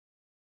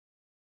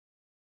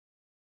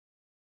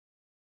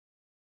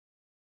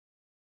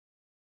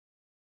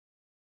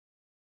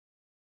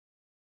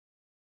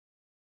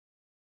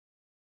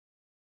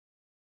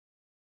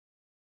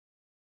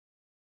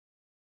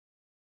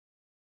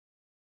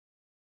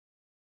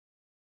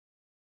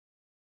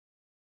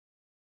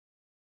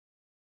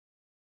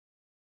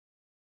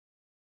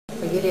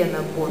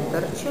Elena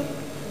Bondarchuk.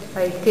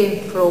 I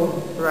came from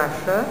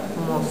Russia,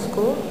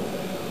 Moscow.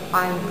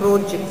 I'm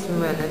project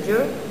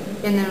manager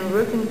and I'm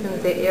working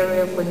in the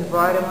area of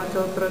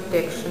environmental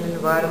protection,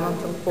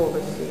 environmental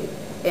policy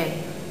and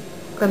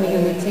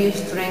community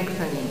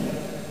strengthening.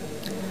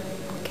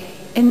 Okay.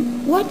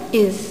 And what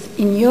is,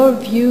 in your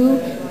view,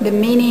 the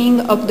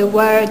meaning of the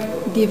word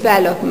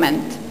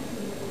development?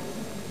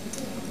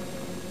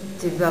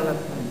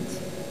 Development.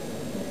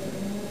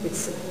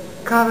 It's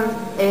covered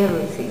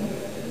everything.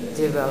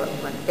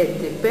 Development. It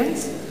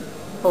depends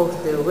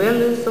of the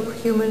values of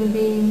human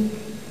being,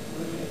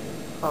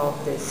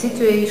 of the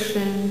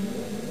situation.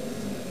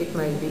 It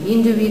might be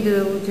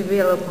individual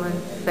development,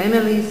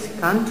 families,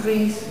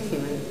 countries,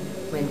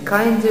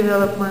 mankind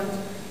development,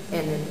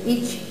 and at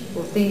each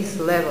of these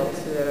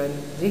levels there are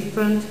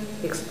different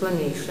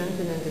explanations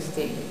and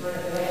understanding.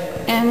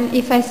 And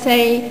if I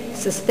say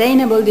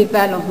sustainable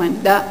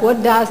development,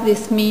 what does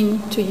this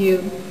mean to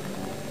you?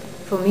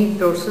 For me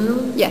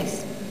personally,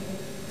 Yes.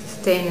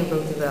 sustainable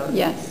development.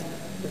 Yes.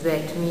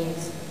 That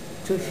means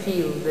to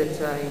feel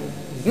that I'm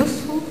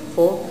useful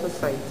for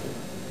society.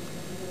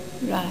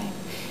 Right.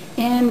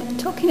 And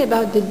talking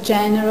about the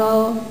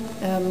general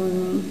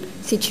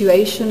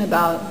situation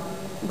about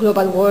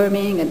global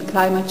warming and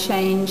climate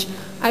change,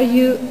 are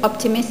you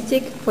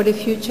optimistic for the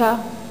future?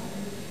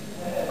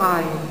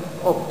 I'm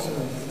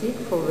optimistic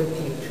for the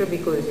future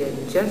because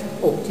I'm just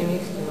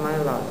optimist in my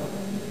life.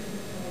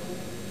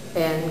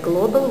 And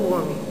global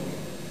warming,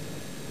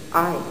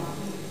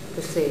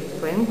 to say it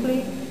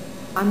frankly,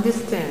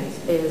 understands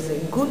as a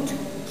good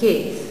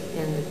case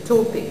and a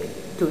topic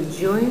to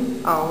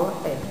join our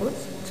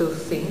efforts to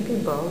think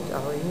about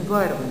our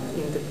environment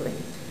in the planet.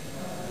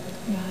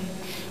 Right.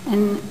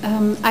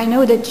 And I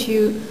know that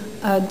you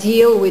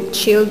deal with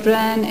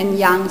children and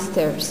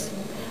youngsters.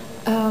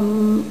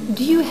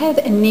 Do you have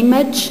an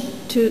image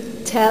to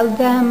tell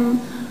them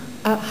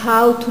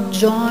how to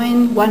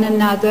join one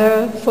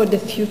another for the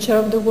future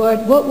of the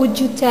world? What would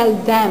you tell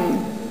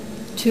them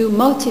to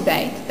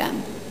motivate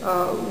them?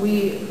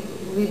 We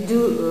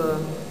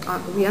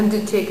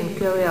undertake and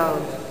carry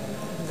out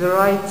a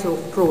variety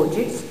of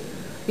projects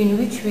in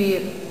which we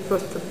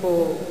first of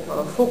all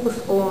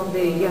focus on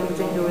the young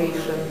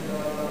generation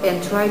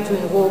and try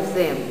to involve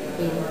them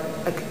in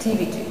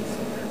activities.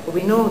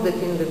 We know that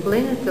in the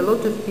planet a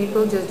lot of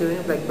people just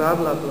doing like blah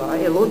blah blah,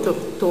 a lot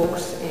of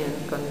talks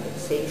and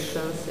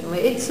conversations.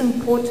 It's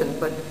important,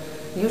 but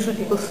usually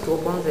people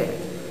stop on that.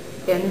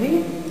 And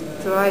we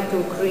try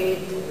to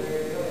create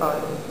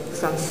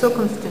some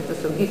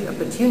circumstances or give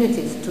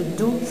opportunities to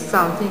do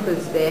something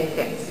with their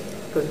hands.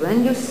 Because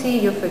when you see,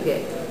 you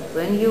forget.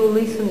 When you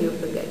listen, you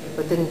forget.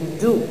 But then you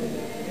do.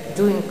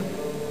 Doing,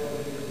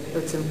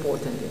 that's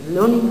important.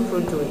 Learning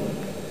through doing.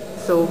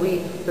 So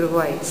we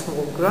provide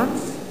small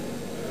grants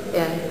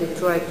and we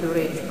try to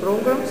arrange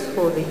programs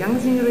for the young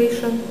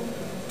generation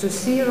to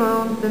see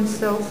around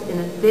themselves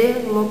in their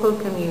local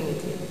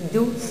community.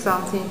 Do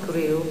something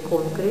real,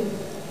 concrete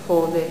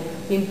for the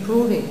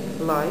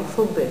improving life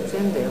for better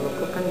in their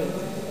local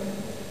community.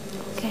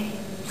 Okay.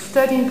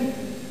 Studying,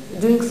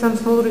 doing some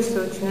small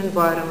research in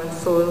environment,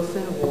 soils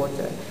and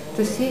water,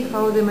 to see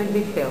how they might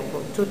be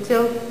helpful,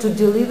 to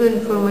deliver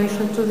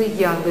information to the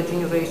younger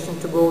generation,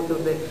 to go to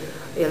the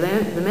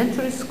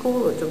elementary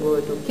school or to go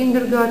to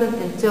kindergarten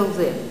and tell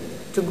them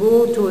to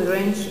go to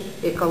arrange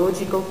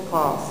ecological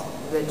path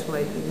that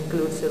might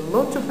include a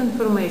lot of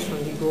information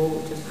we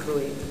go just through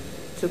it,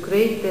 to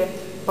create the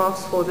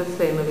paths for the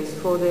families,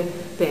 for the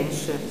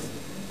pensions,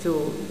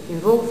 to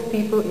involve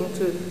people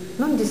into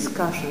not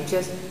discussion,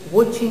 just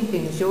watching,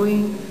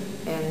 enjoying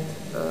and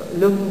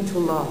learning to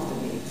love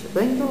the nature.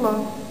 When you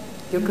love,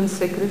 you can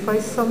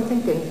sacrifice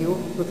something and you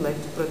would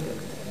like to protect.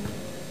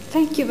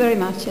 Thank you very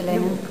much,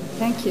 Elena.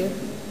 Thank you.